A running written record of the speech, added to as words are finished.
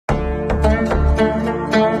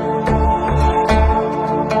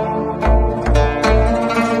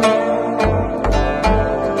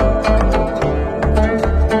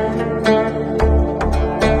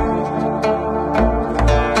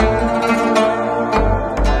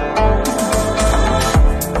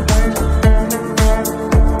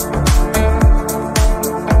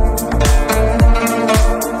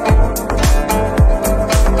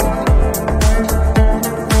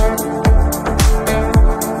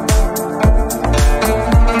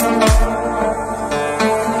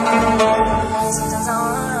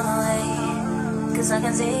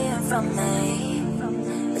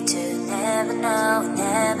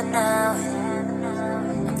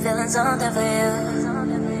you.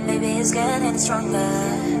 Maybe it's getting stronger,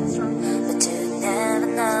 but you never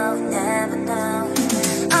know, never know.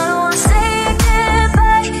 I don't wanna say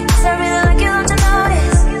goodbye, 'cause I really like you, don't you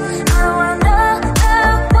notice? I don't wanna know the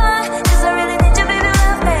one, 'cause I really need you, baby,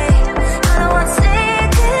 love me. I don't wanna say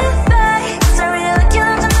goodbye, 'cause I really like you,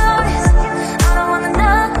 don't you notice? I don't wanna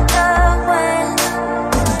know the when.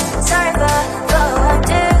 Sorry but what I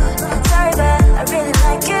do, sorry but I really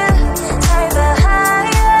like you. Sorry but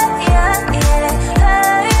yeah, yeah, yeah,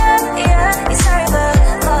 yeah. Sorry but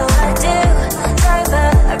what I do, sorry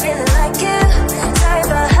but I really like you. Sorry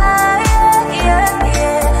but yeah, yeah,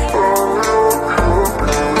 yeah.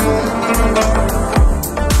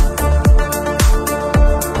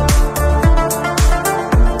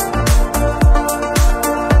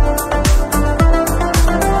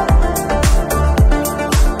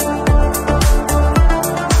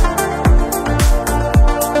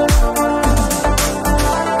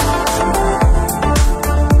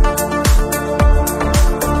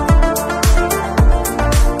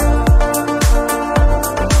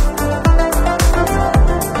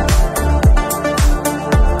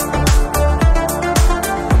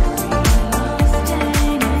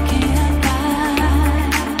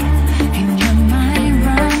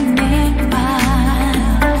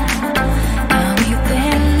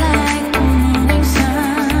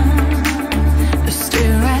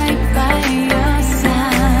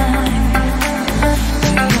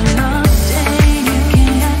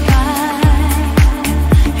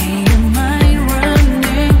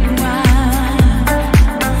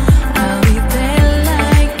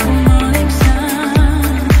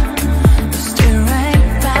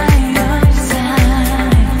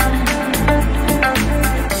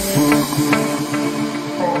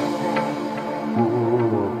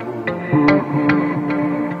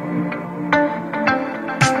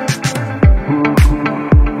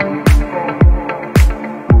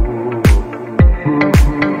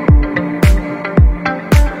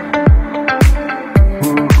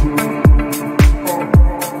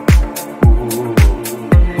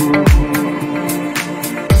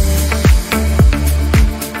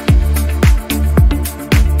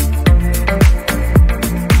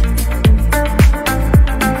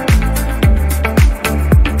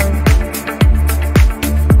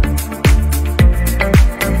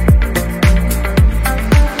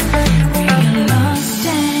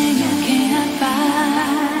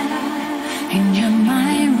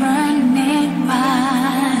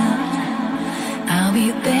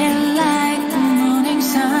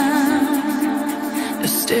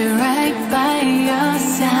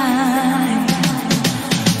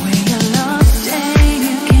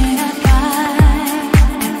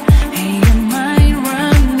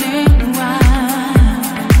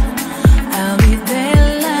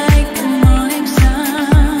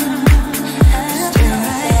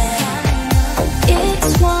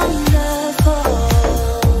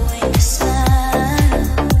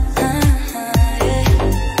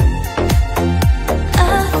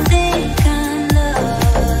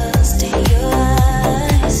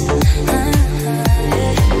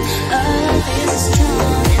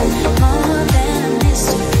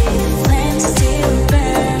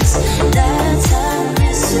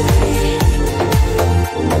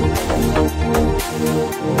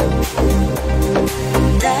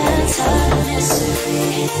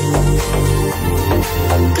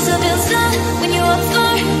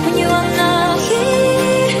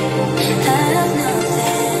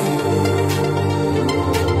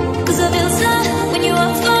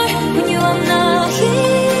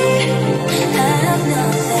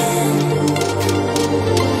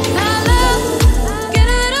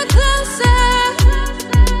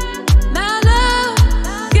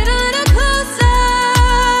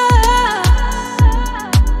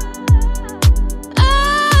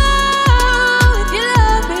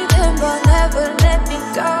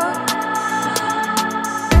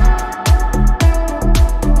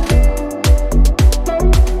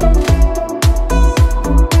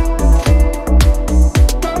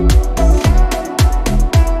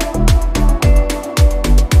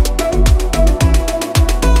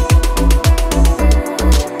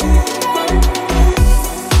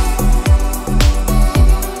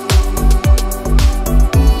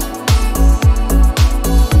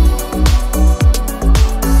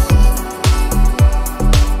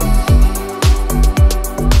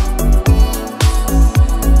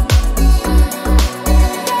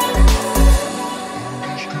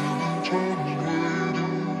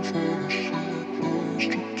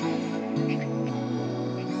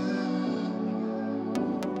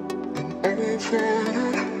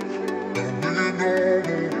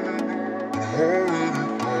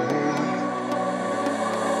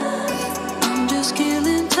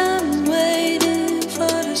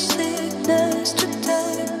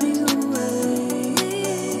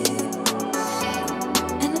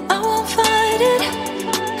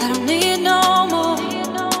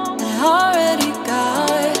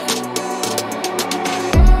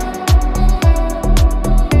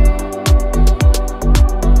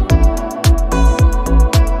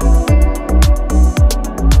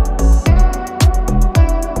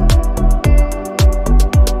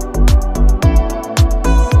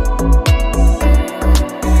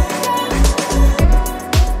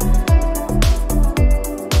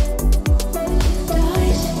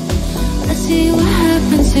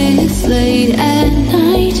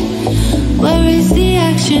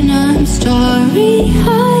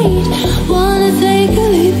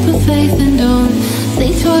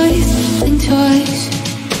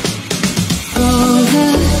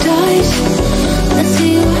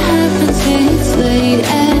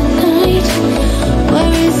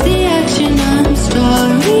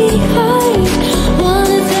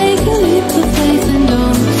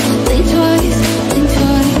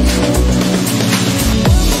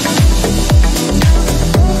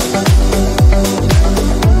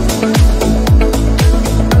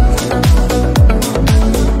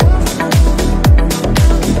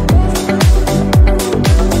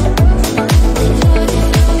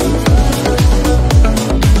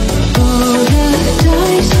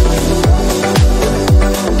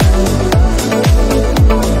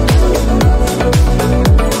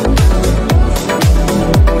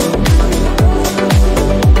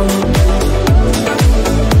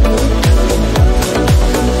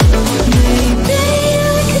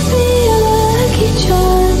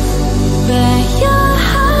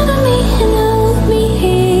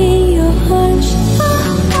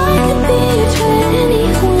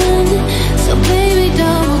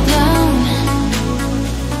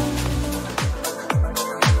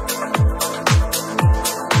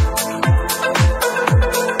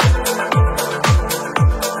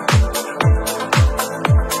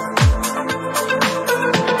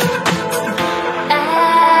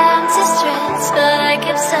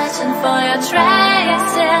 for your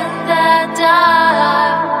trace in the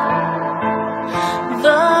dark.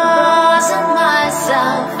 Losing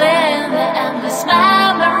myself in the endless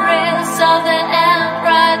memories of the end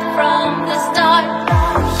right from the start.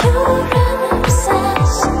 You ran in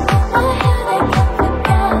obsession in my head, I can't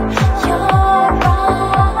forget your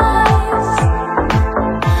eyes.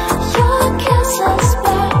 Your kisses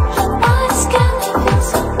burn my skin, it feels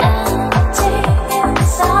so empty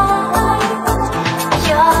inside.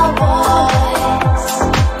 Your voice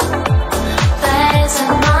plays in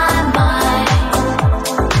my mind,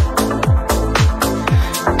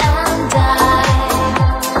 and I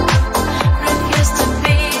refuse to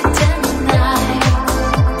be denied.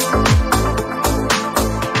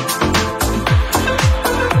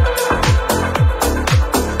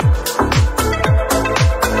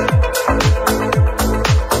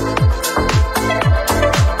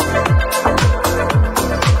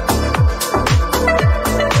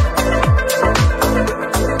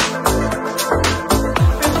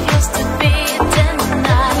 Refuse to be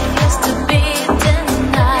denied. Used to be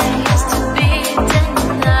denied. Used to be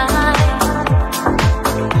denied.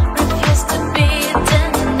 Refuse to be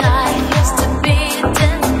denied. Used to be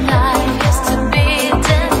denied. Used to be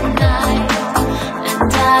denied.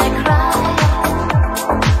 And I cry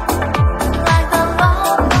like the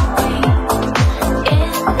lonely wind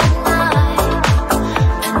in the night.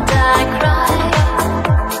 And I cry.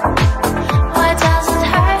 Why does it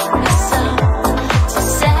hurt me so to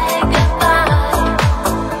say goodbye?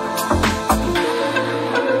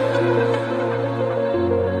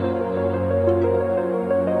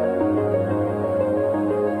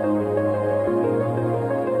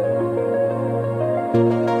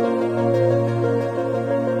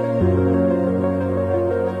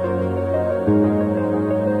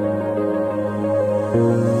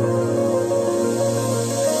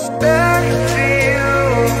 Back to you,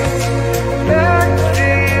 back to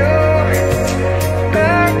you,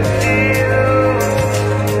 back to you,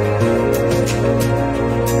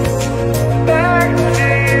 back to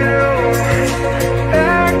you,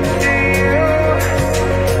 back to you,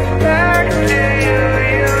 back to you,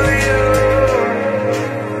 you.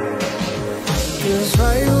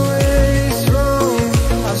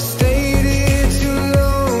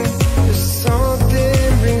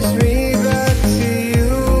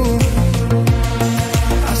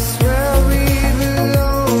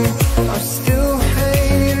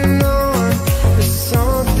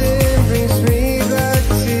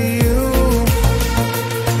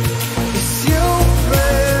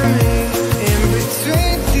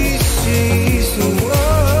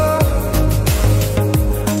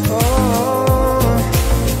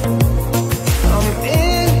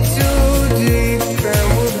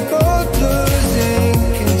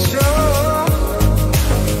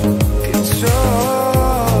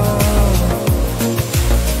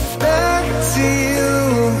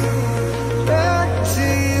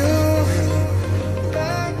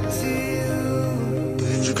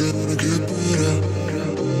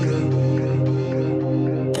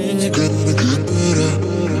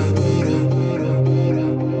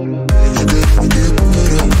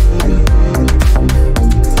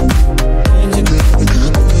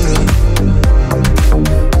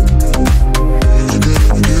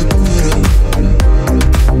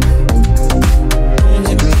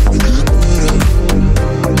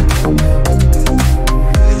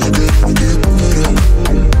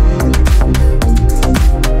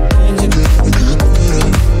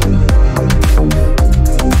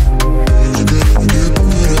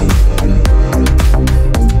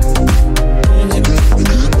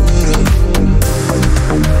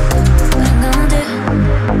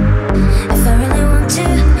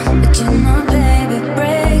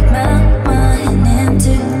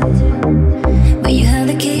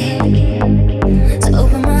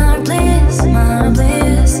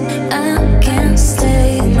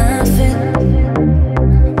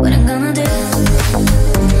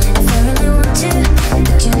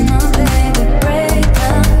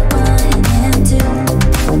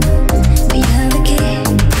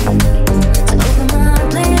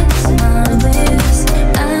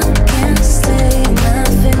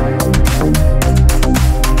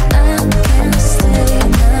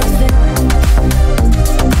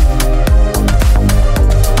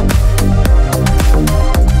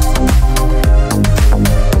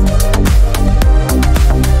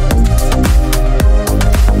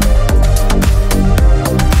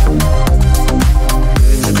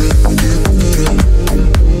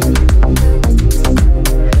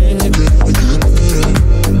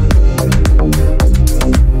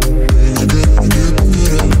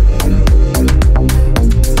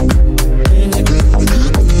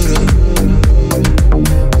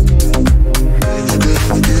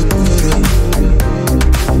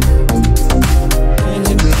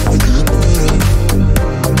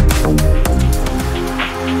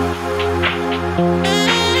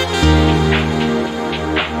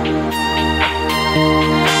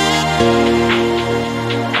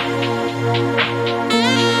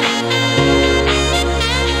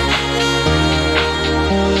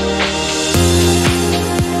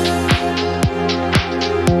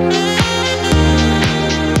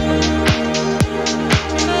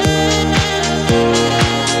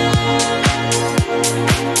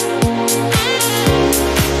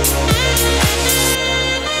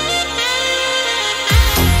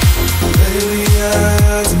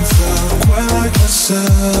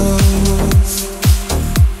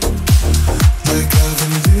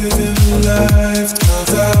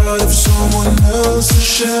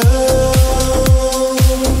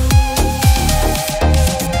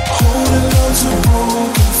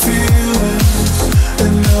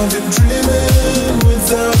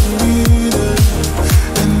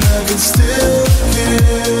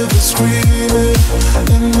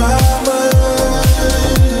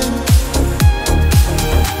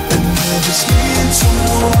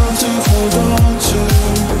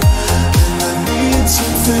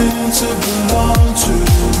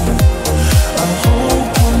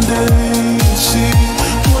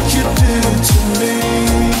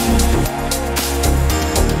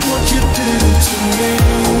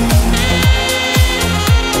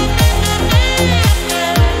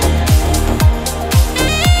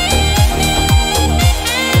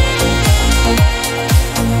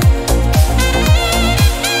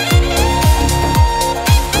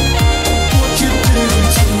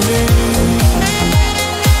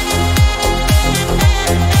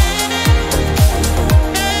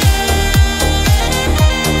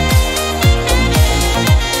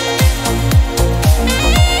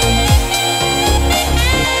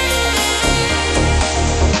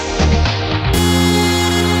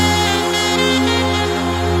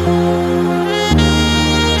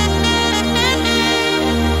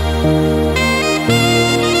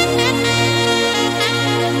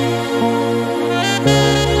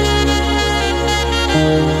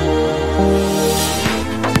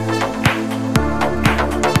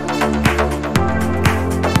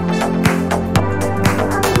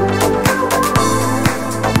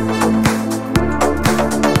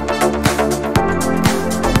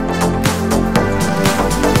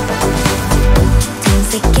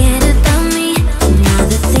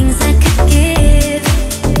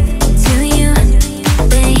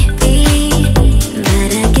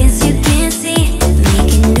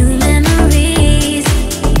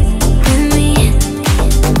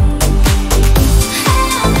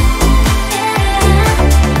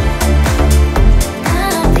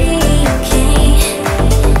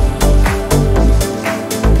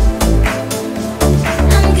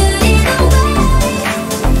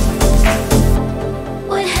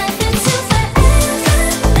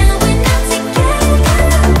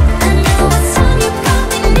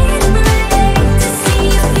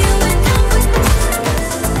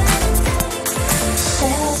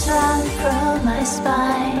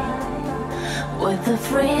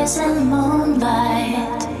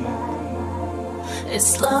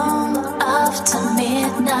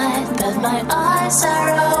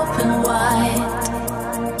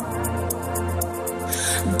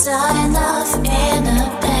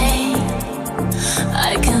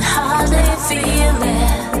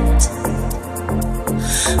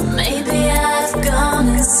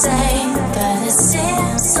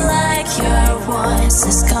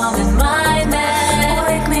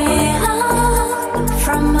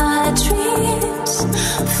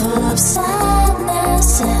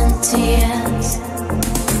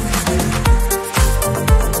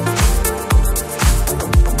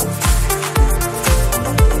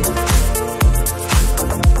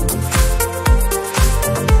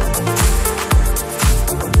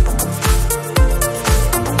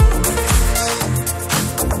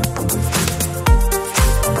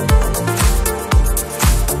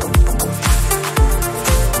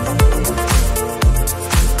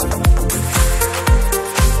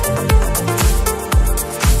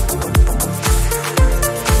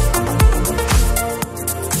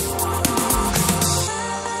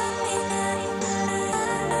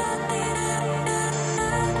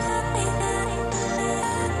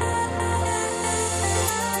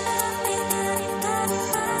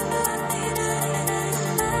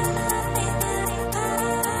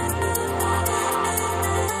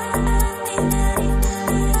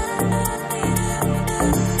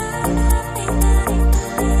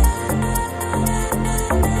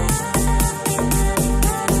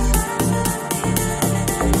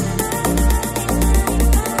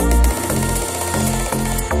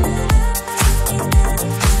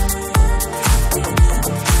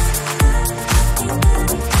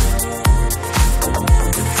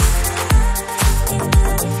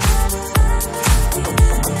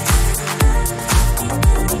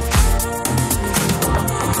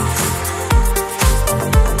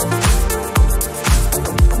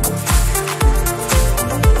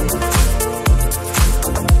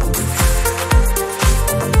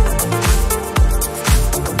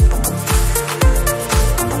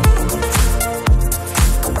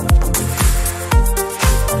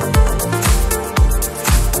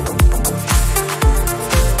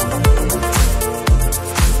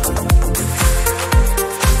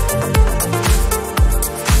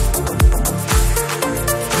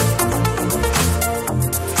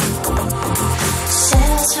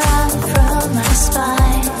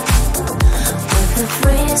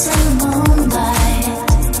 freezing moonlight.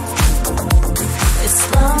 It's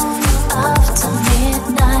long after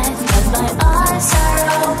midnight, but my eyes are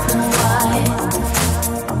open wide.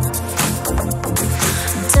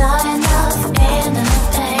 Dying of inner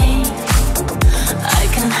pain, I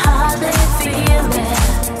can hardly feel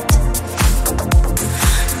it.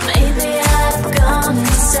 Maybe I've gone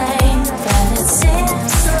insane, but it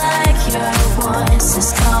seems like your voice is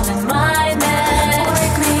calling my name.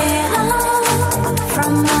 Wake me up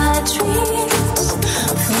from my dreams,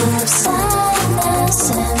 full of sadness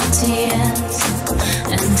and tears.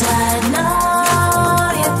 And I know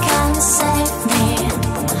you can save me,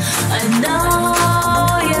 I know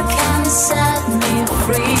you can set me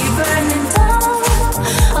free. Burning down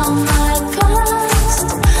all my past,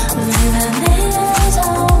 leaving it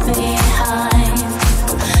all behind.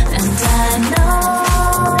 And I know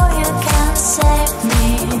you can save me,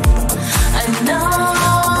 I know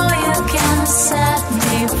you can set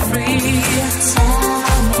me free.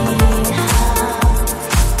 Tell me how.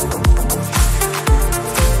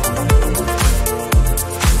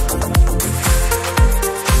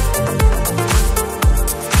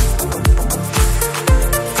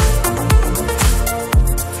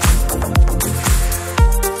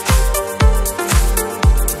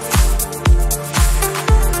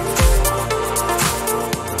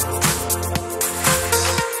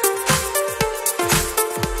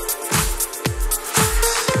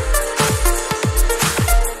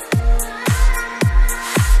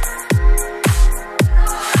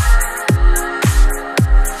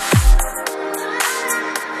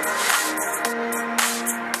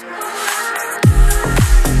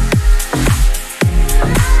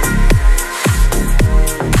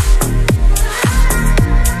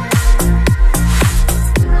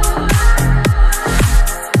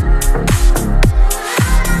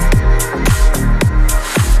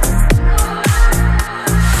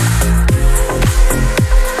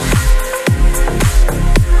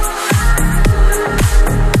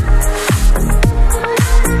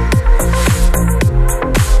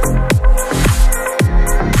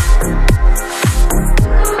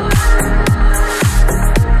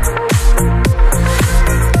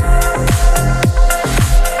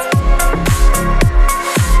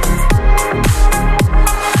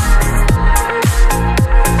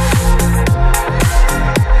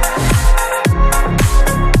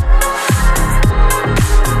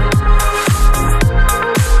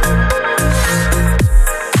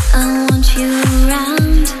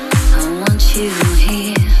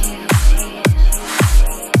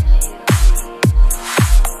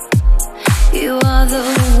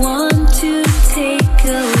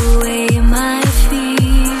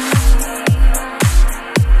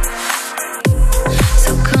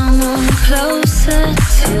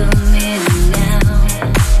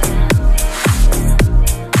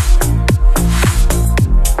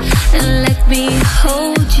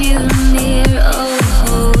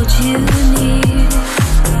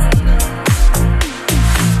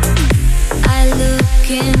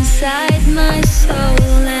 Inside my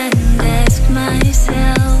soul and ask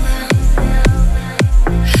myself,